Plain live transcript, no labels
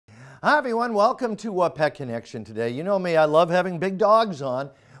Hi everyone, welcome to Pet Connection today. You know me, I love having big dogs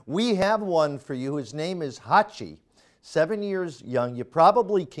on. We have one for you. His name is Hah-chee, 7 years young. You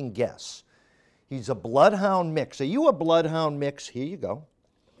probably can guess. He's a bloodhound mix. Are you a bloodhound mix? Here you go.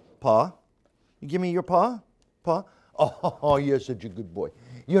 Paw. You give me your paw? Paw? Oh, you're such a good boy.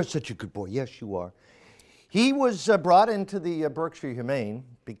 You're such a good boy. Yes, you are. He was brought into the Berkshire Humane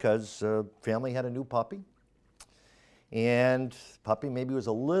because family had a new puppy. And puppy maybe was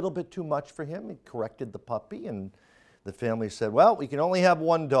a little bit too much for him. He corrected the puppy and the family said, well, we can only have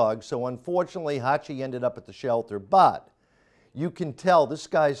one dog. So unfortunately, Hah-chee ended up at the shelter. But you can tell this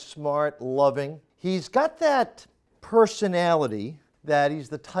guy's smart, loving. He's got that personality that he's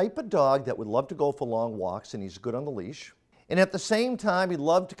the type of dog that would love to go for long walks, and he's good on the leash. And at the same time, he'd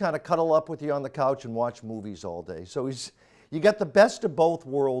love to kind of cuddle up with you on the couch and watch movies all day. So you got the best of both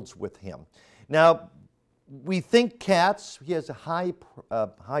worlds with him. Now, we think cats. He has a high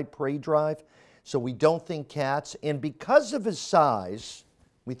prey drive, so we don't think cats. And because of his size,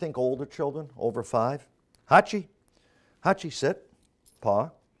 we think older children, over 5. Hah-chee. Hah-chee, sit.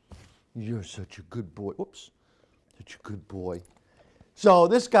 Paw. You're such a good boy. Whoops. Such a good boy. So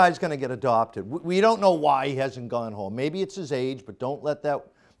this guy's going to get adopted. We don't know why he hasn't gone home. Maybe it's his age, but don't let that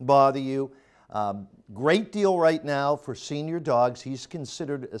bother you. Great deal right now for senior dogs. He's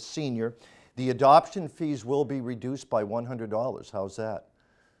considered a senior. The adoption fees will be reduced by $100. How's that?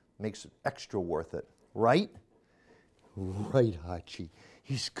 Makes it extra worth it, right? Right, Hah-chee.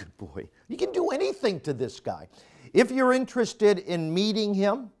 He's a good boy. You can do anything to this guy. If you're interested in meeting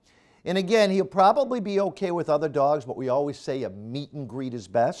him, and again, he'll probably be okay with other dogs, but we always say a meet and greet is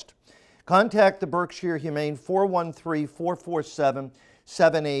best. Contact the Berkshire Humane, 413-447-7878,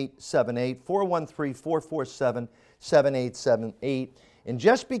 413-447-7878. And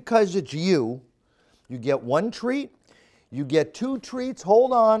just because it's you get 1 treat, you get 2 treats,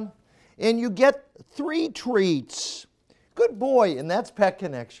 hold on, and you get 3 treats. Good boy, and that's Pet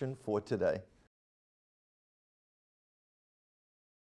Connection for today.